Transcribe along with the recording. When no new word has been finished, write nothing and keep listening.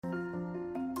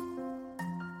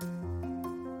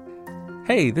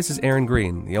Hey, this is Aaron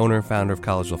Green, the owner and founder of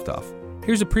College Liftoff.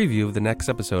 Here's a preview of the next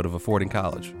episode of Affording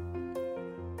College.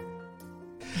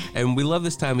 And we love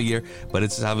this time of year, but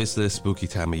it's obviously a spooky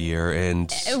time of year.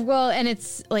 And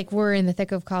it's like we're in the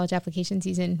thick of college application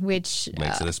season, which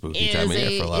makes it a spooky time of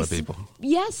year for a lot of people.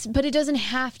 Yes, but it doesn't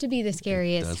have to be the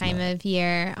scariest time of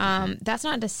year. That's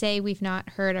not to say we've not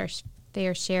heard our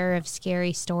fair share of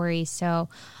scary stories. So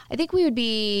I think we would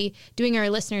be doing our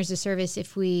listeners a service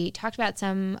if we talked about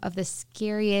some of the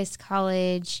scariest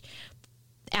college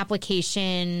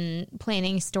application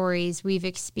planning stories we've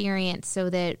experienced so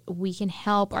that we can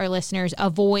help our listeners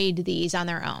avoid these on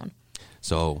their own.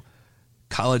 So,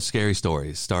 college scary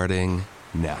stories starting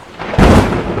now.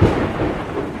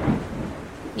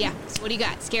 Yeah, so what do you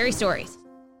got? Scary stories.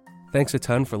 Thanks a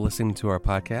ton for listening to our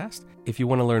podcast. If you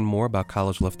want to learn more about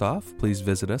College Liftoff, please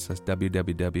visit us at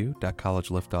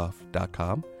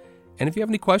www.collegeliftoff.com. And if you have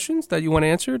any questions that you want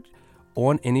answered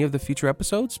on any of the future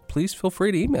episodes, please feel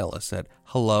free to email us at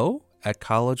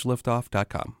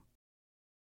hello@collegeliftoff.com.